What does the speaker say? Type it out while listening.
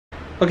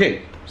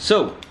Okay,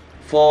 so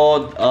for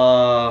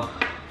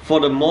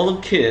the model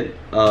kit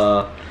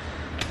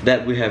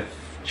that we have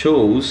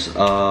chose,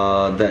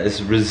 that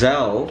is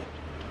Rizal,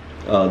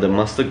 the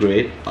master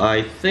grade.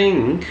 I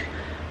think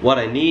what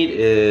I need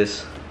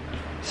is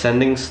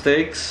sanding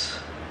sticks.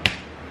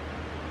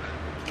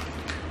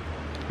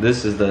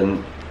 This is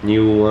the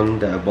new one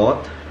that I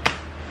bought.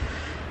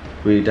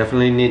 We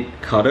definitely need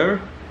cutter,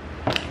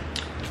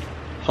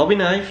 hobby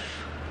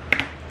knife,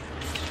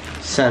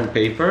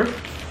 sandpaper.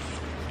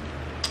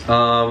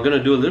 We're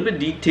gonna do a little bit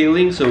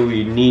detailing, so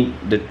we need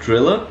the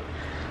driller.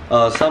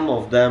 Some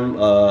of them,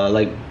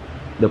 like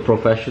the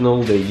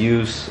professional, they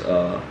use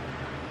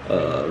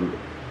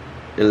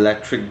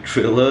electric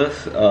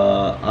drillers.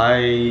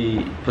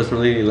 I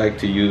personally like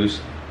to use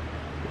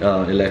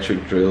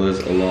electric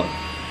drillers a lot.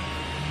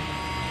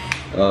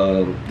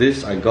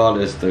 This I got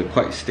is the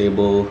quite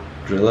stable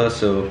driller,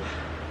 so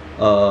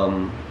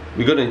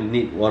we're gonna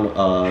need one.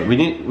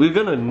 We're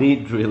gonna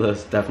need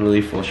drillers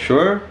definitely for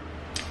sure.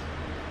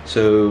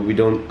 So we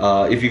don't.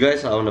 If you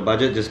guys are on a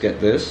budget, just get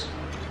this.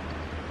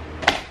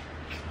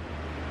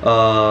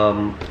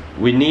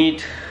 We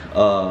need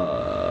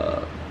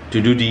to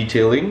do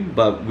detailing,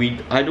 but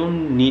I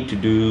don't need to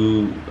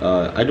do.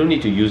 I don't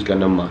need to use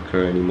Gundam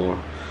marker anymore.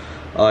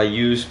 I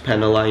use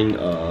Panaline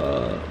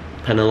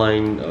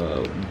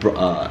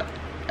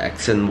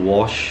accent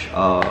wash.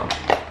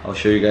 I'll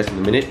show you guys in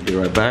a minute. Be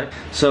right back.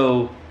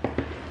 So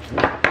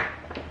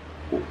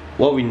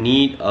what we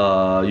need,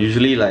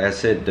 usually, like I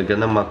said, the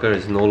Gundam marker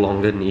is no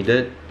longer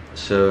needed,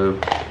 so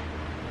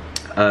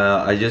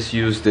I just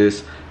use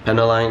this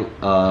Panaline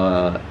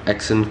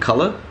accent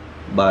color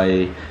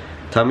by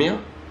Tamiya.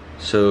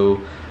 So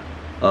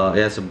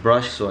it has a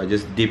brush, so I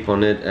just dip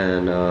on it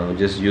and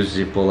just use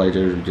Zippo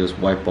lighter to just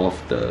wipe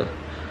off the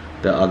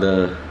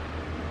other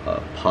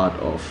part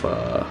of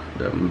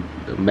the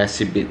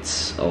messy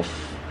bits of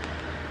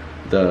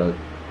the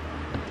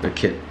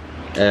kit.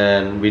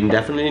 And we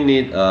definitely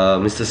need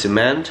Mr.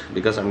 Cement,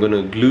 because I'm going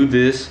to glue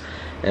this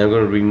and I'm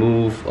going to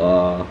remove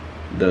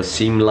the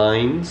seam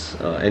lines,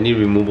 any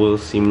removable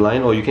seam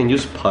line, or you can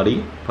use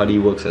putty. Putty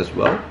works as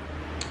well.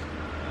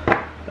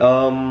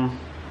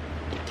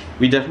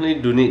 We definitely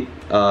do need.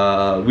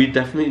 We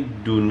definitely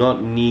do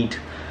not need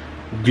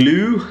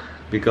glue,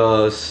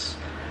 because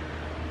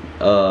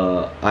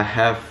I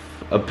have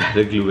a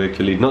better glue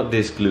actually. Not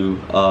this glue.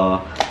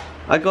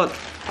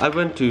 I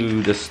went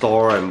to the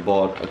store and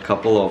bought a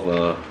couple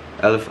of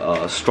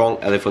strong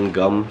elephant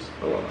gums.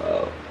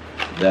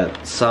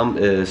 That some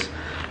is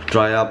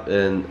dry up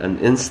in an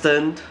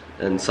instant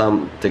and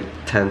some take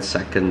 10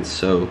 seconds.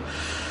 So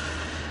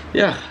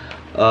yeah,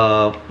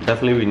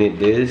 definitely we need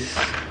this.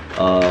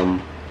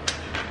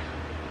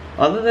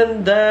 Other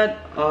than that,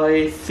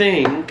 I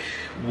think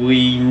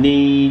we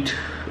need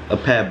a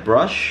pair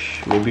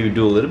brush. Maybe we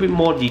do a little bit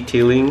more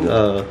detailing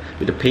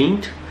with the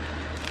paint.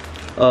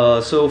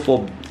 So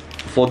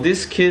for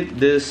this kit,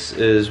 this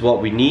is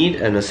what we need,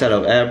 and a set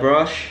of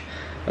airbrush,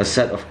 a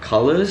set of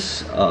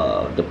colors,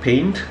 the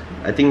paint.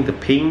 I think the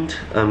paint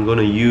I'm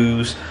gonna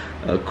use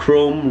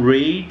chrome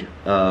raid.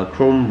 I'm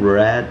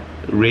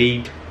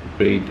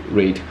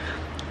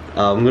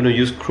gonna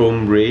use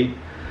chrome raid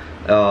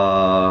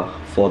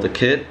for the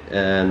kit,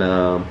 and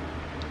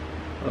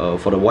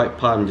for the white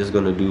part I'm just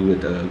gonna do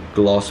with a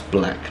gloss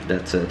black.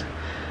 That's it.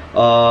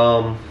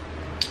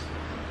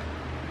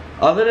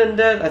 Other than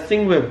that, I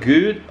think we're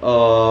good.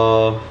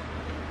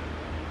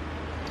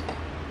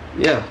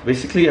 Yeah,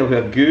 basically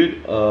we're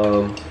good.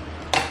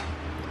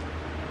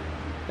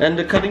 And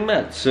the cutting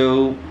mat.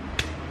 So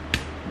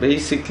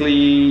basically,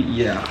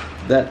 yeah,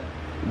 that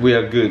we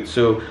are good.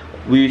 So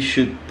we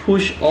should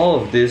push all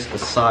of this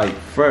aside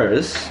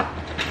first.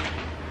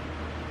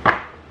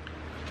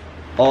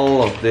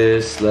 All of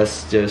this,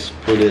 let's just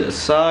put it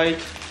aside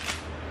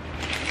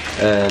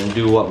and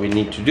do what we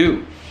need to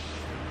do.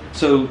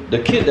 So the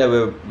kit that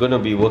we're gonna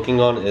be working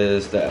on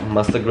is the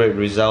Master Grade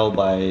Rizal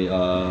by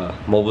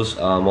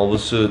Mobile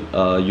Suit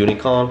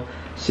Unicorn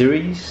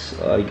series,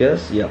 I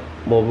guess. Yeah,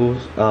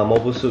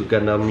 Mobile Suit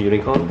Gundam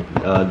Unicorn,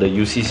 the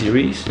UC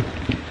series.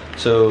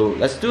 So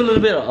let's do a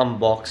little bit of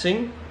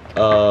unboxing.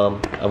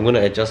 I'm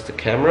gonna adjust the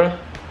camera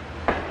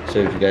so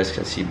if you guys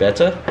can see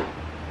better.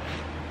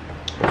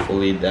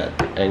 Hopefully that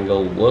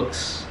angle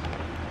works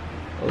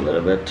a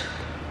little bit.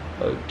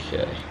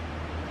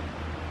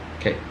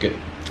 Okay, good.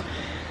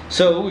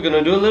 So we're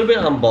gonna do a little bit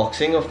of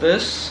unboxing of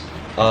this.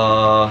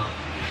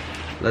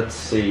 Let's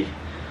see.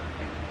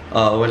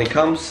 What it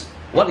comes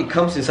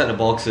inside the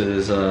box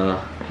is the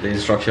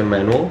instruction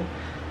manual.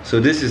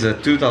 So this is a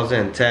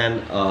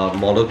 2010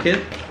 model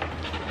kit.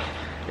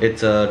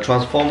 It's a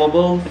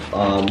transformable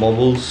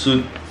mobile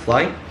suit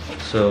flight.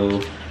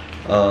 So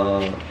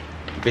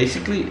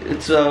basically,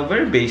 it's a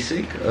very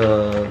basic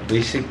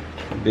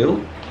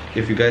build.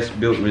 If you guys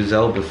built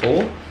Rizal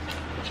before,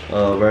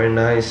 very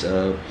nice,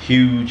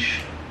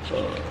 huge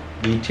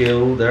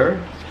detail there.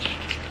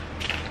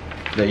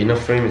 The inner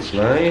frame is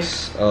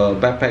nice.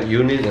 Backpack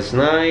unit is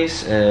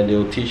nice, and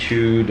they'll teach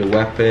you the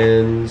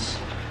weapons,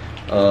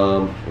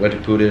 where to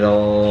put it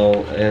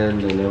all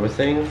in and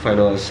everything.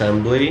 Final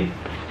assembly, you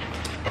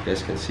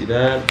guys can see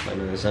that,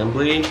 final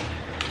assembly.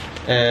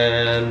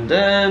 And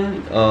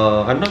then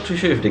I'm not too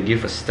sure if they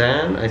give a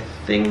stand. I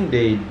think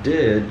they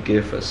did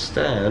give a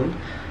stand.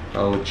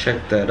 I'll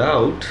check that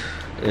out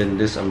in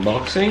this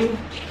unboxing.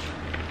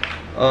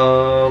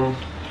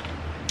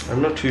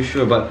 I'm not too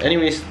sure, but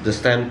anyways, the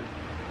stand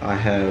I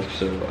have,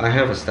 so I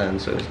have a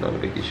stand, so it's not a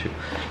big issue.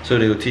 So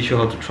they will teach you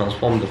how to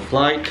transform the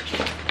flight,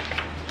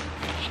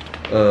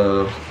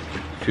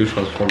 few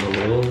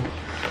transformable,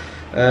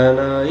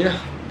 and yeah,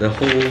 the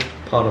whole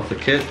part of the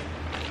kit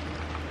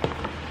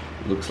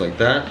looks like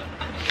that.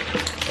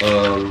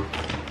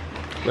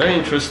 Very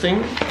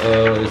interesting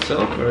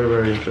itself,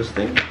 very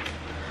interesting.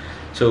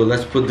 So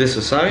let's put this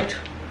aside.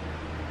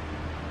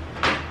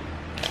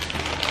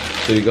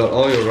 So you got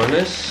all your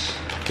runners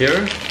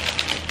here.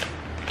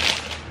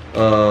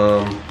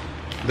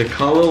 The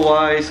color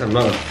wise, I'm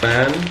not a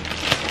fan,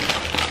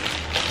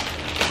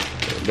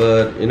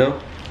 but you know,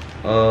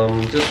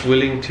 just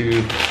willing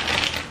to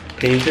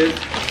paint it.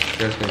 You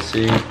guys can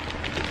see,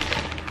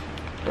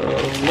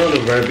 I'm not a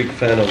very big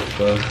fan of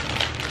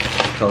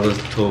color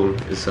tone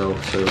itself.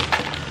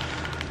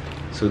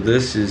 So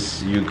this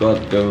is, you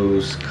got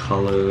those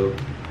color,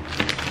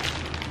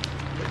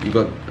 you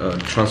got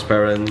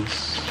transparent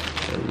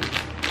and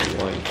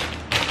white.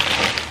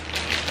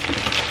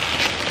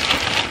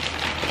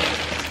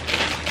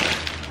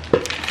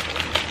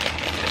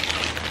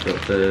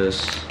 Got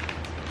this.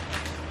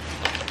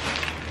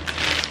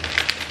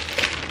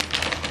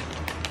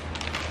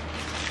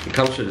 It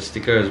comes with a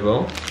sticker as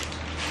well.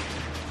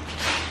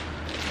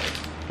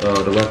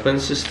 The weapon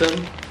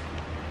system.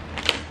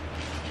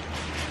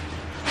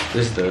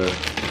 This is the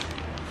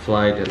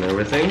flight and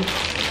everything.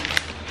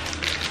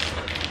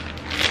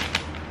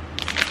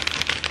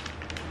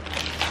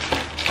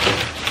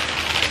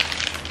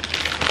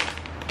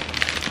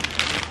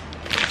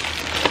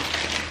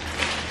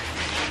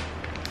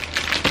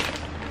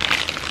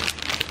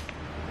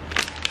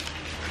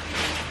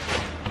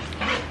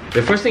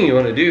 The first thing you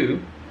want to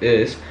do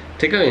is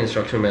take out the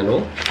instruction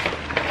manual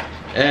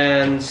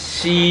and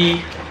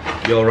see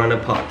your runner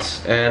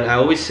parts. And I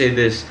always say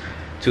this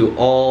to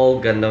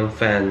all Gundam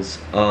fans,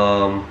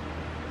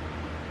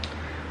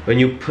 when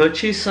you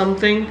purchase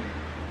something,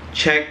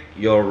 check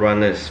your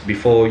runners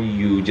before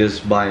you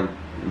just buy and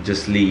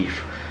just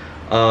leave,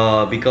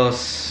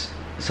 because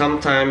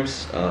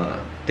sometimes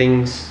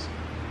things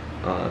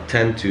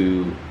tend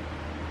to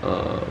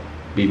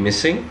be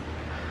missing.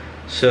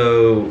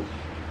 So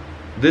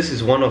this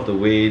is one of the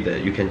way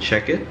that you can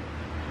check it.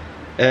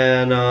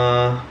 And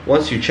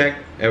once you check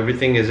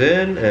everything is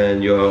in,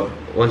 and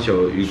once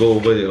you go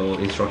over your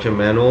instruction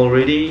manual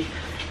already,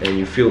 and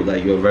you feel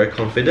like you're very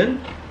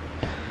confident,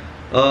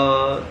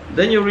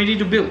 then you're ready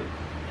to build.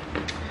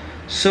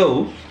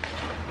 So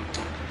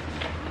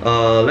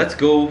let's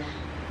go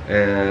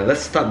and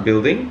let's start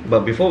building.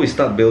 But before we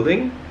start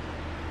building,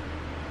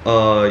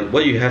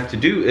 what you have to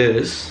do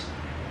is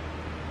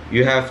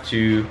you have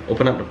to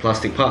open up the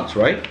plastic parts,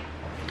 right?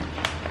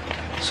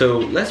 So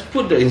let's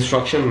put the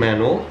instruction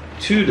manual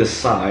to the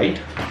side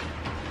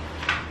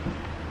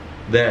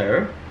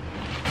there,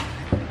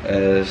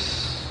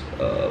 as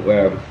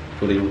where I'm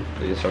putting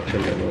the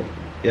instruction manual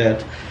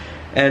yet,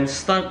 and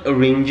start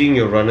arranging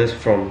your runners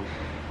from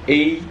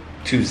A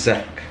to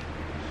Z.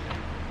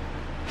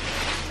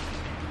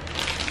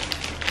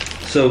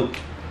 So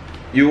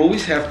you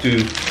always have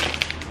to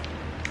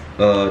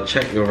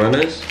check your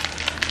runners,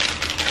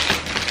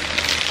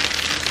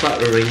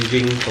 start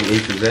arranging from A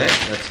to Z.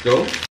 Let's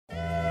go.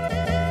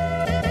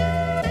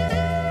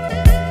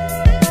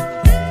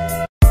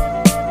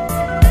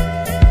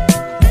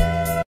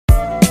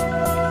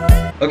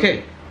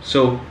 Okay,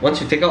 so once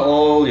you take out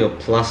all your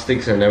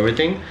plastics and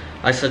everything,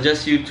 I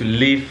suggest you to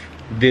leave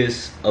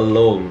this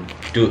alone.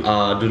 Do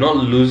not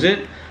lose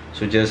it.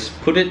 So just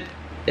put it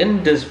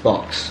in this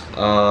box.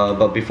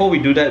 But before we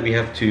do that, we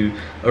have to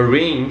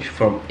arrange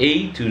from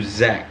A to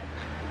Z.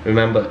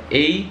 Remember,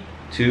 A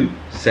to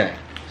Z.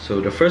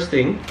 So the first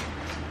thing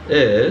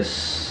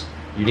is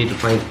you need to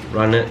find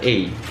runner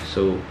A.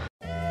 So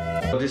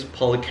this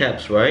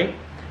polycaps, right?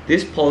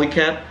 This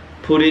polycap,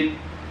 put it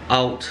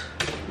out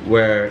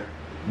where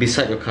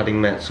beside your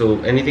cutting mat, so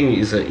anything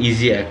is an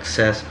easy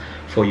access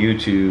for you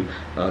to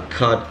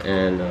cut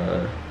and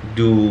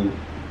do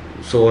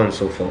so on and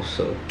so forth.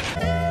 So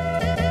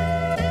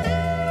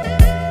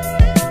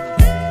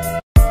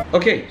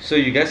okay, so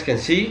you guys can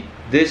see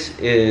this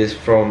is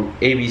from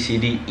A, B, C,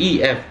 D,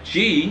 E, F,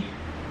 G,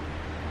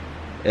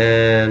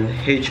 and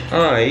H,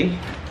 I,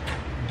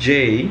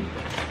 J,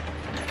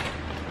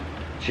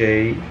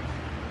 K,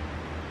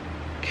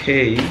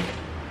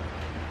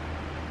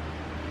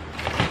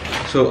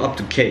 so up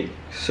to K.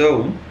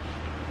 So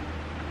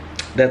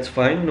that's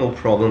fine, no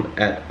problem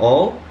at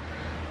all.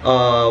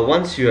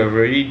 Once you have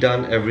already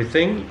done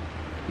everything,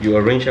 you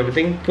arrange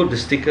everything, put the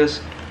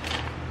stickers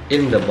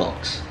in the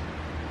box,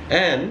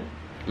 and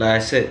like I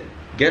said,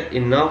 get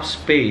enough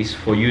space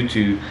for you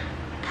to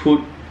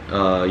put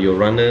your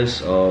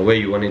runners where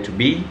you want it to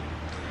be.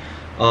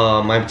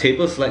 My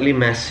table is slightly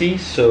messy,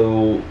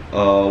 so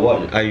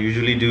what I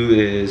usually do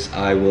is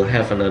I will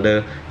have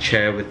another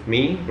chair with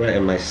me right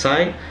at my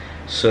side,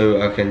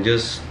 so I can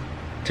just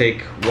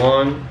take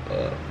one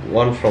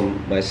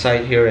from my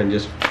side here and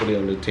just put it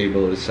on the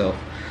table itself.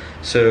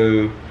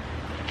 So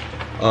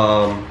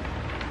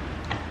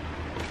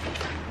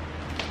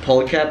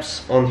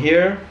polycaps on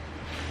here,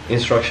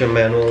 instruction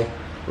manual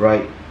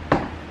right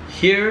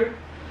here.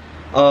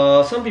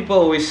 Some people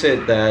always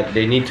said that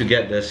they need to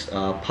get this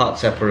part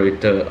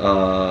separator,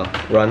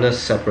 runner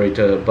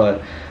separator,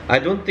 but I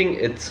don't think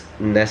it's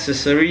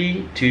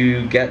necessary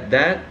to get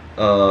that.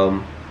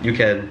 You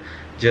can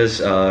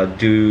just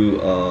do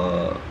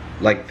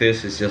like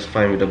this. It's just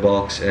fine with the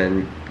box,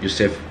 and you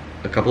save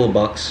a couple of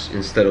bucks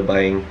instead of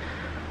buying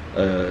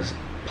a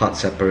part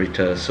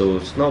separator, so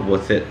it's not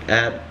worth it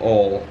at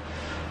all.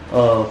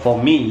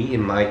 For me,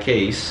 in my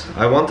case,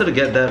 I wanted to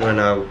get that when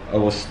I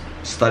was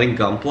studying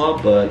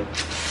Gunpla, but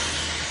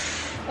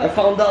I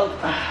found out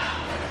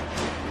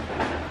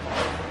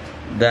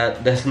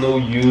that there's no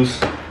use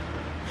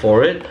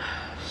for it,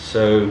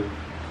 so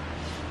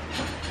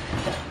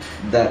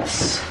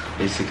that's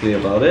basically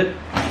about it.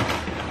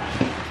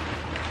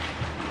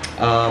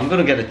 I'm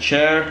gonna get a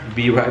chair,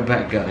 be right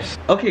back, guys.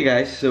 Okay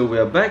guys, so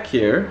we're back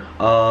here.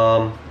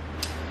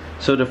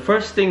 So the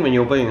first thing when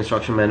you open your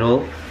instruction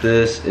manual,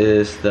 this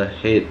is the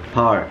head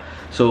part.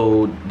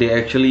 So they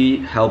actually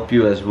help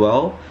you as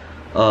well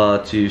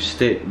to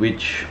state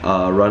which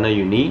runner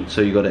you need. So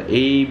you got an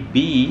A,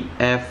 B,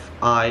 F,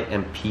 I,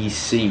 and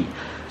PC.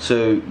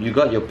 So you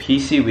got your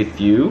PC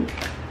with you,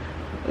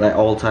 like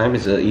all time.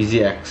 It's an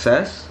easy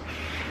access,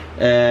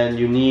 and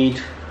you need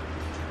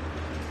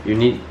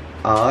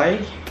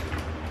I,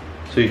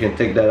 so you can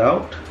take that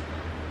out.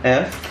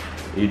 F,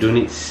 you don't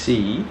need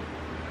C.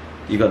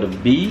 You got a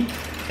B,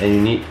 and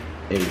you need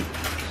A.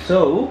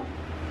 So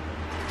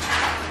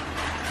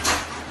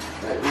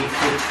let me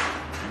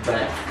put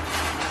back.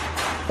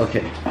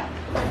 Okay.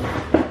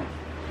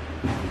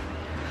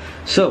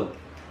 So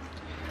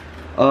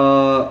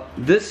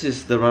this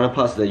is the runner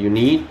parts that you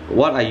need.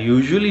 What I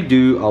usually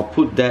do, I'll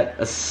put that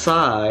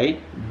aside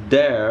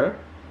there,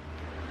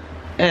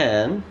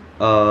 and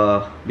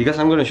because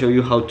I'm going to show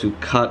you how to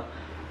cut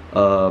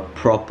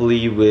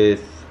properly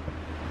with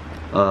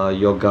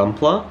your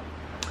Gunpla.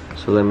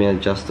 So let me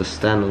adjust the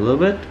stand a little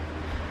bit.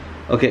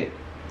 Okay,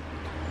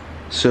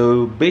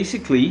 so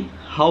basically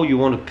how you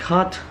want to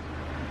cut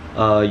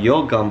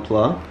your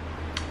Gunpla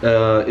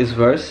is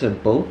very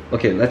simple.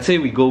 Okay, let's say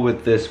we go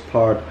with this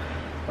part.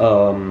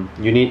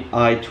 You need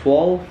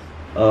I-12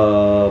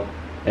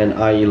 and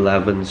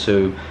I-11.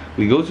 So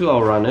we go to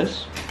our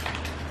runners.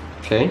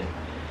 Okay,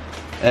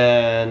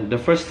 and the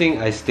first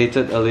thing I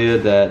stated earlier,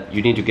 that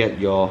you need to get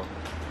your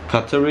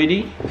cutter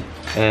ready,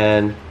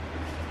 and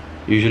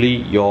usually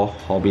your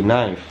hobby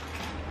knife.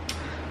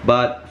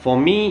 But for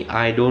me,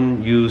 I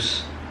don't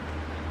use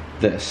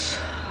this.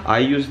 I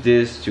use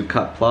this to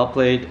cut flower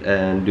plate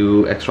and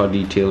do extra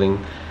detailing,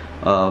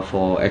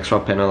 for extra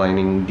panel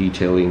lining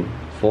detailing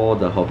for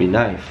the hobby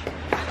knife.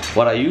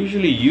 What I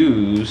usually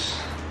use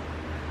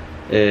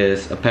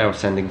is a pair of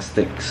sanding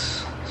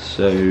sticks,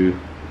 so,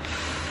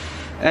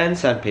 and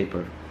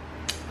sandpaper.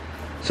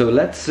 So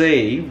let's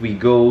say we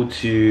go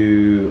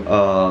to,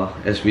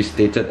 as we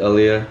stated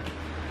earlier,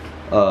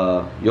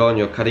 you're on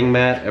your cutting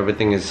mat,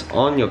 everything is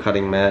on your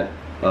cutting mat,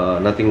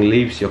 nothing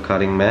leaves your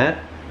cutting mat.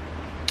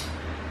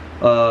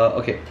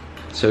 Okay,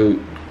 so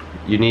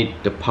you need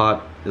the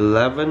part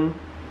 11,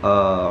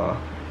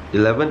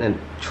 11 and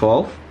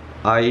 12,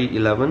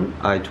 I-11,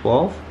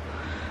 I-12.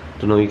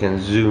 Don't know, you can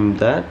zoom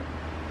that.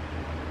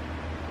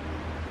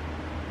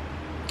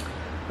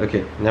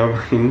 Okay, never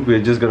mind,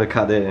 we're just gonna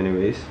cut it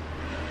anyways.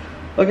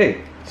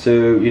 Okay, so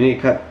you need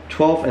to cut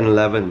 12 and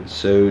 11.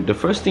 So the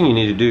first thing you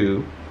need to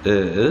do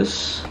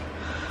is,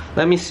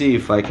 let me see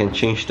if I can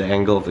change the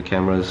angle of the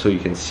camera so you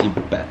can see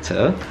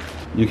better.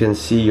 You can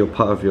see your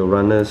part of your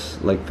runners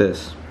like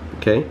this.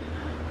 Okay,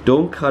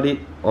 don't cut it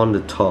on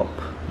the top,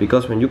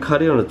 because when you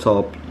cut it on the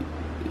top,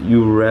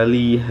 you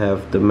rarely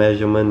have the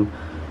measurement.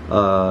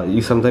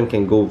 You sometimes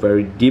can go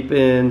very deep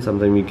in,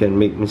 sometimes you can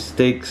make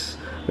mistakes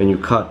when you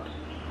cut.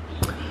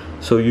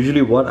 So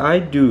usually what I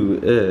do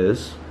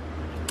is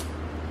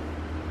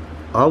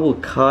I will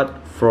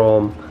cut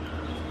from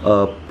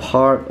a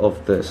part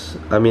of this,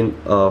 I mean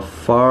a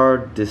far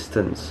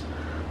distance,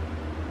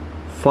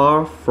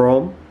 far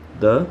from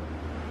the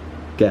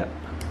gap.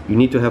 You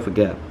need to have a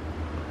gap.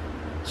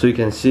 So you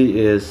can see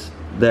is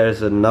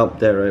there's a nub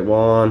there, right?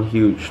 One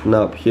huge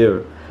nub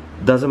here.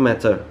 Doesn't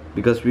matter,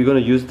 because we're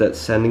going to use that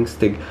sanding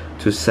stick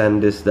to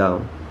sand this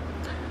down.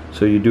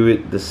 So you do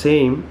it the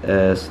same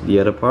as the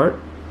other part.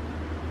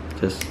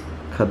 Just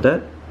cut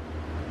that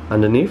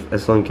underneath,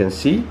 as long as you can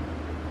see,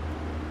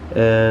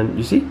 and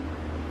you see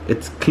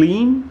it's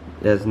clean,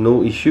 there's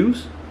no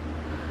issues.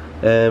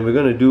 And we're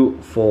gonna do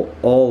for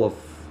all of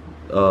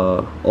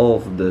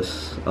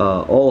this,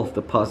 all of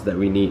the parts that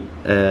we need,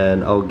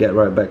 and I'll get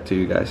right back to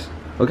you guys.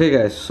 Okay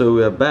guys, so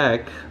we're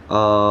back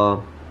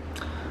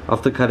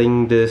after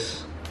cutting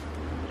this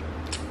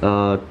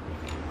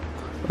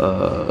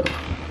what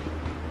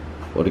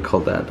do you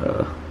call that,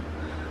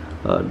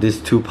 this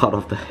two part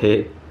of the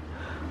head.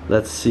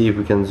 Let's see if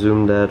we can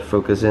zoom that,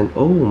 focus in.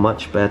 Oh,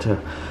 much better.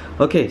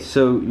 Okay,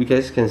 so you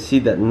guys can see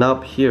that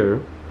knob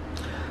here.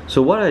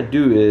 So what I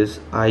do is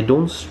I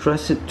don't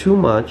stress it too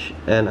much,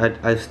 and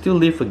I still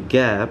leave a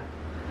gap,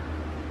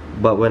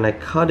 but when I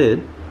cut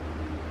it,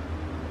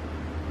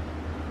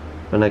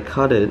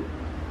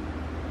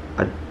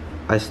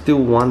 I still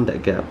want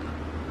that gap.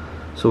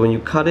 So when you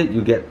cut it,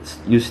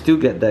 you still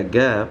get that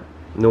gap,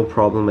 no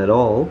problem at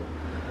all.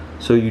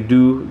 So you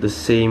do the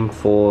same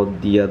for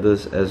the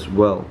others as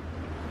well.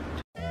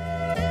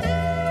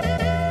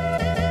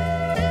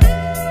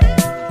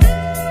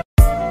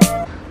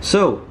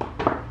 So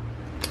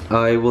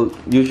I will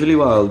usually,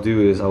 what I'll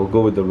do is I'll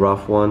go with the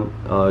rough one.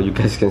 You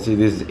guys can see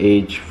this is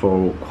aged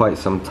for quite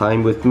some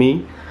time with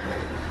me.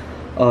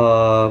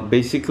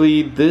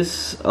 Basically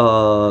this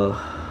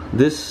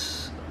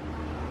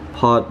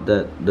part,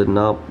 that the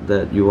knob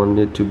that you want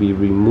it to be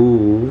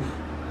removed,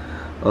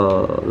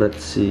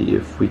 let's see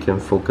if we can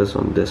focus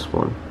on this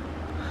one.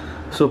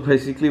 So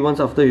basically,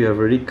 once after you have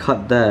already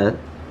cut the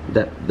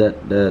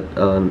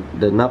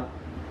knob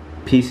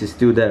piece is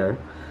still there,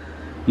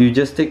 you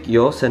just take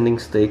your sanding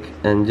stick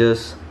and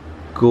just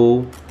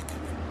go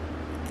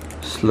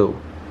slow,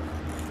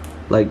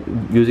 like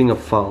using a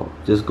file.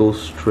 Just go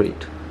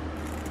straight,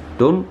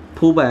 don't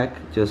pull back,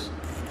 just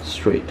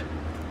straight.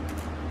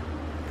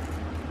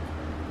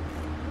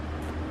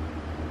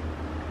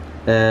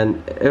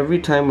 And every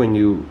time when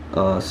you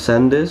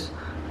sand this,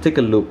 take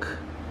a look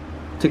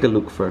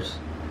first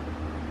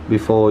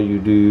before you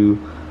do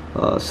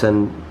what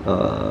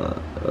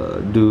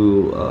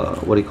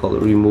do you call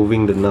it,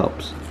 removing the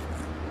knobs.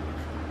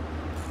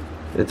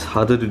 It's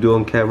harder to do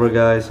on camera,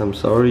 guys, I'm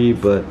sorry,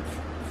 but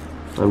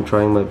I'm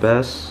trying my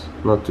best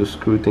not to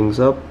screw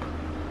things up.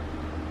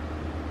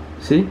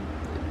 See,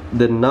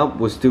 the knob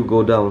will still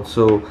go down,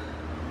 so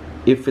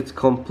if it's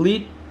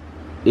complete,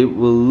 it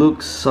will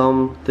look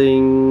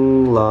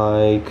something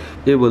like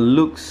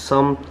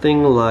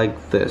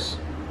this.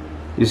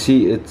 You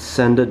see, it's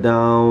sanded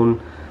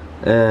down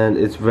and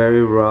it's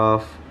very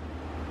rough,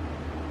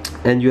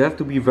 and you have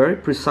to be very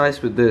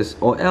precise with this,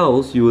 or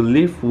else you will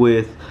live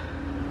with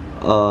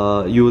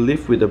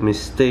a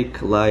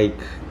mistake like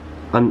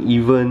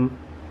uneven.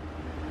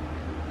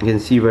 You can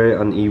see very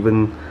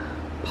uneven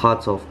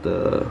parts of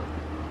the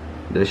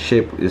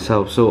shape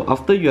itself. So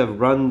after you have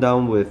run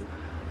down with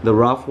the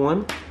rough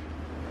one,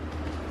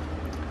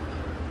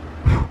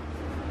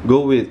 go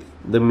with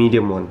the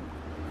medium one,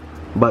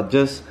 but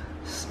just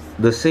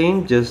the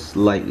same, just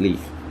lightly.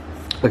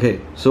 Okay,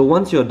 so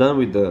once you're done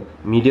with the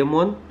medium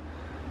one,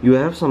 you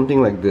have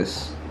something like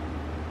this.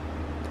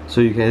 So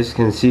you guys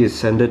can see it's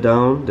sanded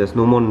down, there's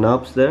no more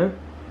knobs there,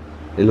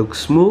 it looks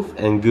smooth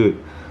and good.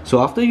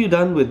 So after you're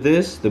done with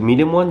this, the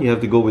medium one, you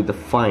have to go with the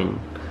fine.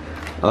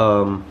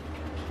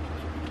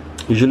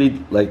 Usually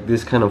like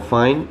this kind of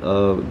fine,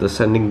 the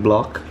sanding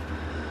block.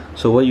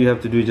 So what you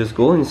have to do is just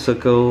go in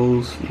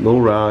circles, no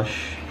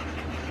rush,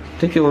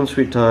 take your own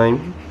sweet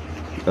time.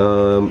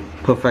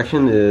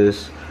 Perfection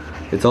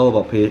it's all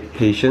about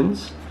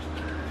patience.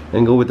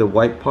 And go with the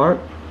white part.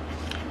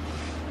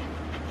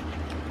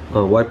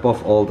 Wipe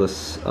off all the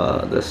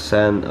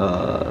sand,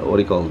 what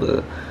do you call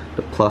the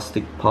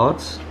plastic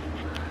parts,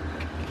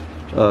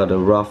 the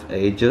rough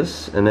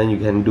edges, and then you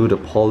can do the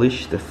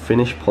polish, the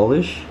finish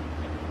polish.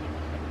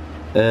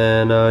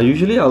 And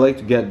usually I like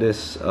to get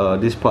this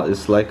part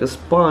is like a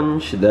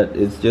sponge that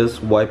it's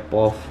just wipe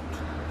off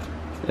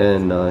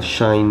and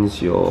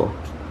shines your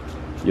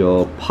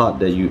part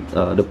that you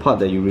the part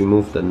that you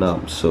remove the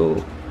knob.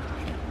 So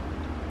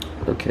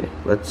okay,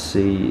 let's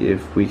see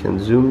if we can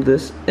zoom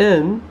this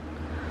in.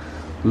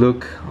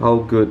 Look how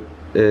good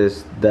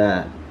is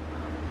that.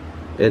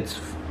 It's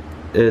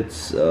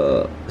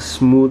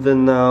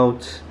smoothened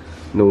out,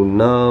 no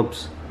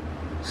knobs,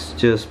 it's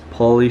just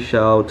polish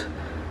out,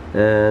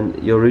 and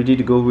you're ready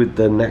to go with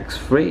the next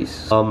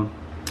phrase.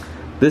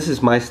 This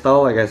is my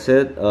style, like I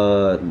said.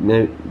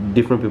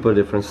 Different people,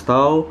 different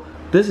style.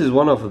 This is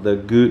one of the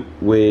good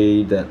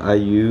way that I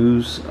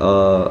use.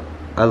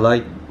 I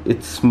like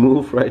it's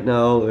smooth right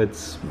now.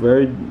 It's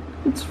very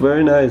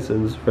nice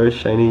and it's very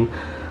shiny.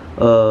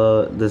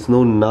 There's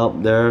no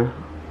knob there.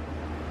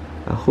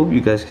 I hope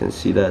you guys can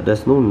see that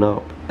there's no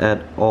knob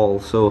at all.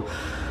 So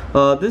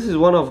this is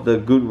one of the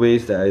good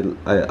ways that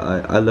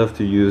I love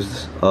to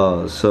use.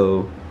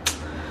 So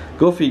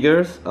go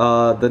figures.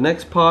 The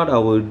next part I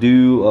will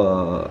do,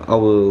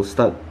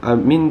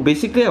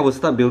 basically I will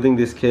start building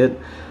this kit,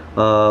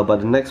 but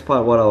the next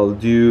part what I'll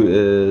do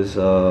is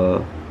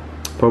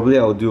probably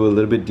I'll do a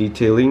little bit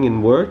detailing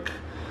in work,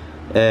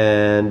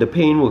 and the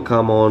paint will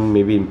come on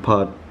maybe in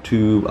part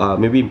 2,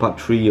 maybe in part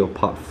 3 or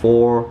part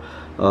 4,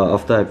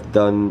 after I've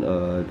done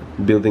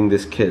building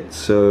this kit.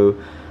 So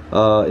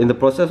in the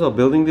process of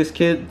building this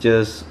kit,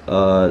 just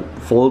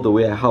follow the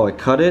way how I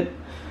cut it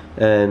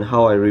and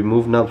how I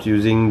remove knobs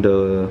using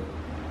the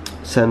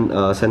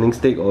sanding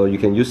stick, or you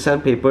can use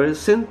sandpaper.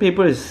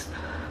 Sandpaper is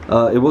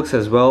it works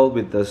as well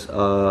with this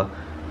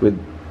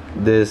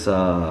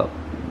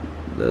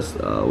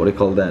what do you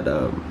call that,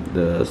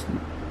 the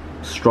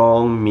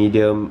strong,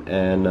 medium,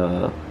 and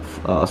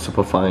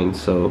super fine.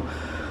 So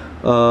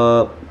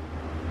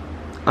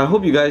I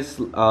hope you guys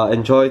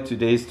enjoyed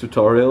today's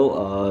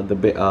tutorial.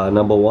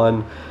 Number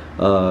one,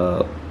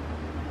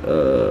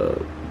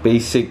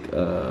 basic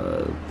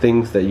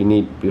things that you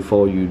need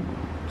before you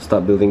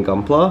start building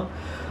Gunpla.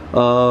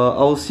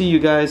 I'll see you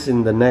guys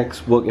in the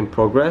next work in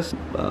progress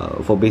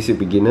for basic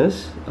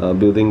beginners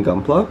building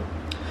Gunpla.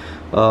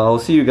 I'll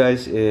see you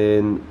guys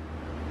in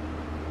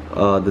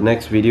the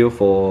next video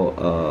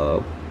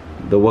for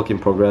the work in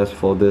progress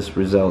for this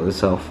result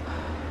itself.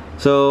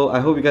 So I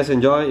hope you guys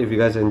enjoy. If you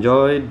guys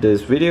enjoyed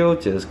this video,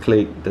 just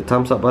click the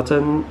thumbs up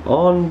button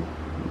on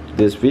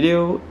this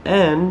video,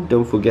 and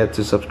don't forget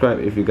to subscribe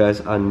if you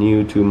guys are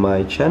new to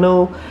my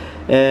channel,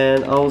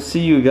 and I'll see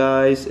you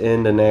guys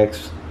in the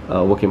next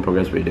work in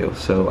progress video.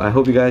 So I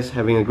hope you guys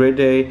having a great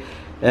day,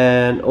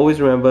 and always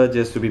remember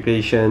just to be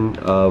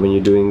patient when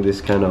you're doing this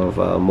kind of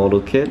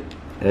model kit,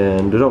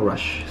 and do not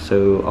rush.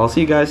 So I'll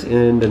see you guys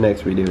in the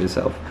next video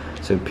itself.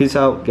 So peace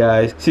out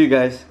guys, see you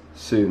guys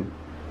soon,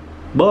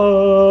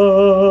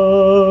 bye.